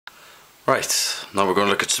Right, now we're going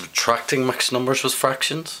to look at subtracting mixed numbers with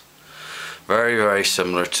fractions. Very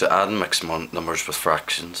similar to adding mixed numbers with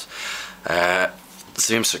fractions.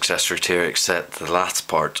 Same success criteria, except the last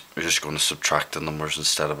part we're just going to subtract the numbers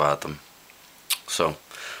instead of add them. So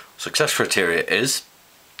success criteria is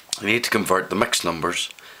you need to convert the mixed number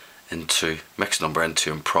into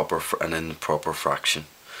an improper fraction.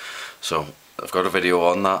 So I've got a video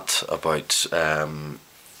on that about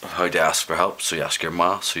how to ask for help. So you ask your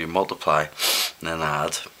ma, so you multiply and then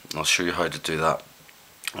add. I'll show you how to do that,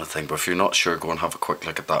 I think, but if you're not sure, go and have a quick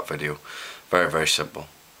look at that video. Very simple.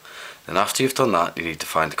 Then after you've done that, you need to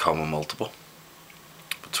find the common multiple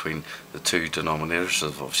between the two denominators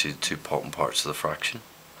of obviously the two bottom parts of the fraction.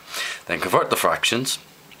 Then convert the fractions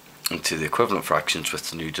into the equivalent fractions with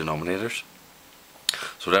the new denominators.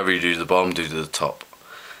 So whatever you do to the bottom, do to the top.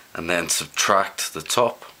 And then subtract the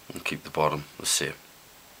top and keep the bottom the same.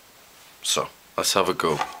 So let's have a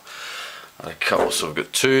go at a couple. So we've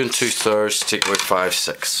got 2 2/3 take away 5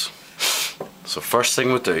 6. So first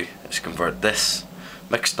thing we do is convert this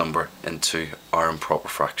mixed number into our improper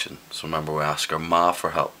fraction. So remember, we ask our ma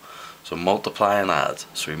for help. So multiply and add.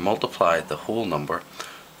 So we multiply the whole number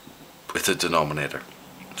with the denominator.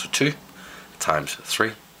 So 2 times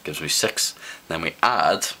 3 gives me 6. Then we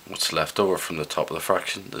add what's left over from the top of the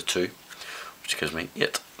fraction, the 2, which gives me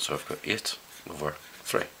 8. So I've got 8 over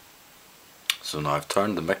 3. So now I've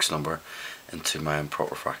turned the mixed number into my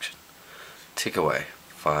improper fraction. Take away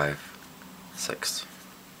 5 6.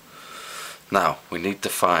 Now we need to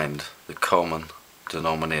find the common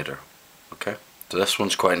denominator. Okay, so this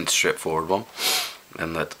one's quite a straightforward one,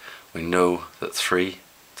 in that we know that 3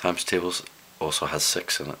 times tables also has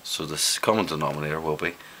 6 in it, so this common denominator will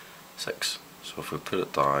be 6. So if we put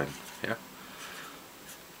it down here,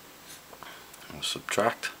 we'll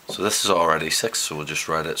subtract. So this is already 6, so we'll just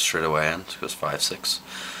write it straight away in, so it's 5 6.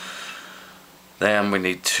 Then we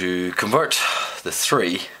need to convert the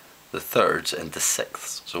 3 thirds into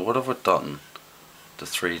sixths. So what have we done to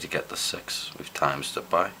 3 to get the 6? We've times it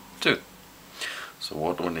by 2. So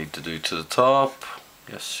what do we need to do to the top?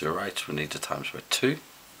 Yes, you're right, we need to times by 2.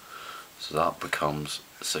 So that becomes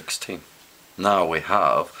 16. Now we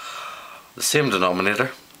have the same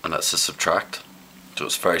denominator, and that's a subtract. So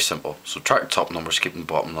it's very simple. Subtract the top numbers, keeping the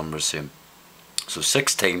bottom numbers the same. So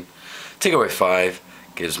 16, take away 5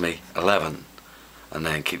 gives me 11. And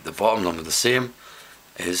then keep the bottom number the same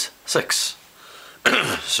is 6.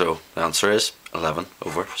 So the answer is 11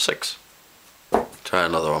 over 6. Try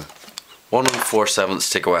another one. 1 4/7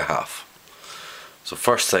 take away half. So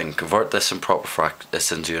first thing, convert this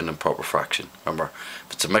into an improper fraction. Remember,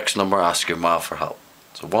 if it's a mixed number, ask your ma for help.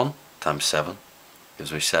 So 1 times 7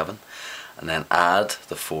 gives me 7, and then add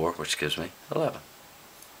the 4, which gives me 11.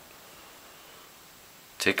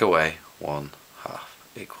 Take away 1/2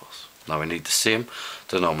 equals. Now we need the same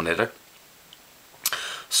denominator.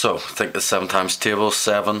 So think the 7 times table.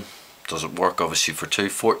 7 doesn't work obviously for 2.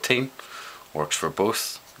 14 works for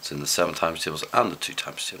both. It's in the 7 times tables and the 2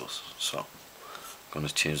 times tables. So I'm going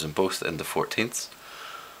to change them both into 14ths.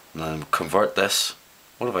 And then convert this.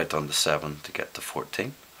 What have I done to 7 to get to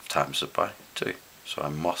 14? I've times it by 2. So I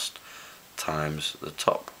must times the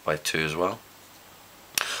top by 2 as well.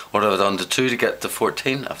 What have I done to 2 to get to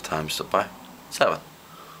 14? I've times it by 7.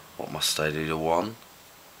 What must I do to 1?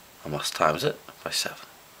 I must times it by 7.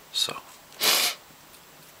 So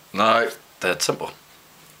now, dead simple.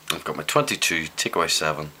 I've got my 22 take away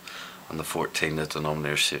 7, and the 14, the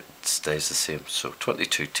denominator stays the same. So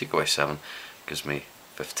 22 take away 7 gives me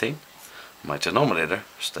 15. My denominator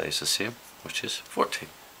stays the same, which is 14.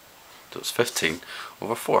 So it's 15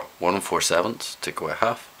 over 4. 1 4/7 take away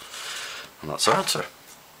half, and that's our answer.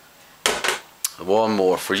 One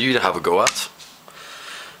more for you to have a go at.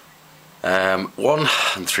 1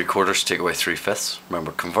 3/4 take away 3/5.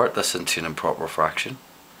 Remember, convert this into an improper fraction.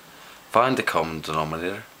 Find the common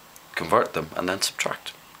denominator, convert them, and then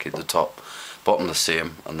subtract. Keep the bottom the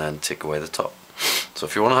same, and then take away the top. So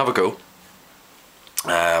if you want to have a go,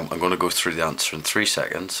 I'm going to go through the answer in 3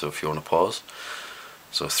 seconds, so if you want to pause.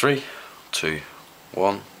 So 3, 2,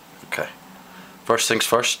 1, okay. First things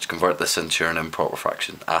first, convert this into an improper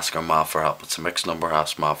fraction. Ask our ma for help. It's a mixed number,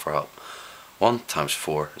 ask ma for help. 1 times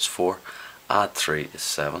 4 is 4, add 3 is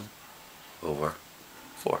 7 over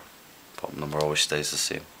 4. Bottom number always stays the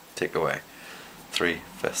same. Take away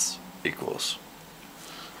 3/5 equals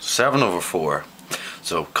 7 over 4.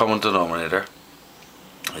 So common denominator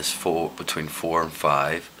is between 4 and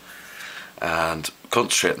 5, and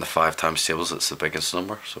concentrate on the 5 times tables. It's the biggest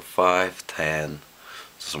number. So 5, 10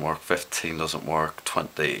 doesn't work, 15 doesn't work,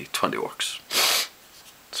 20 works.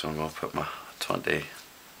 So I'm going to put my 20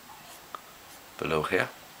 below here.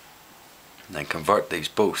 and then convert these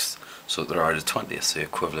both so that they're out of 20ths, the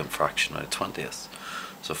equivalent fraction out of 20ths.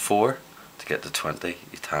 So 4, to get to 20,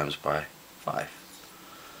 you times by 5.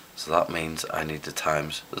 So that means I need to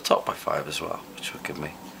times the top by 5 as well, which will give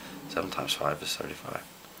me 7 times 5 is 35.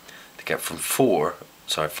 To get from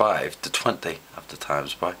 5 to 20, I have to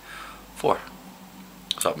times by 4.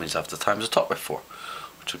 So that means I have to times the top by 4,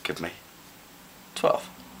 which will give me 12.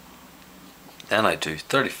 Then I do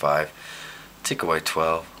 35, take away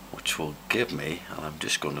 12, which will give me, and I'm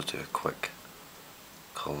just going to do a quick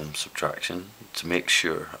column subtraction to make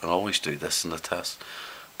sure, and always do this in the test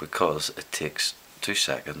because it takes 2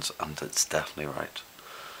 seconds and it's definitely right.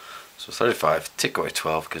 So 35, take away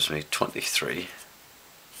 12 gives me 23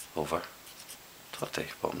 over 20.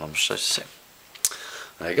 Bottom number stays the same.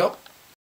 There you go.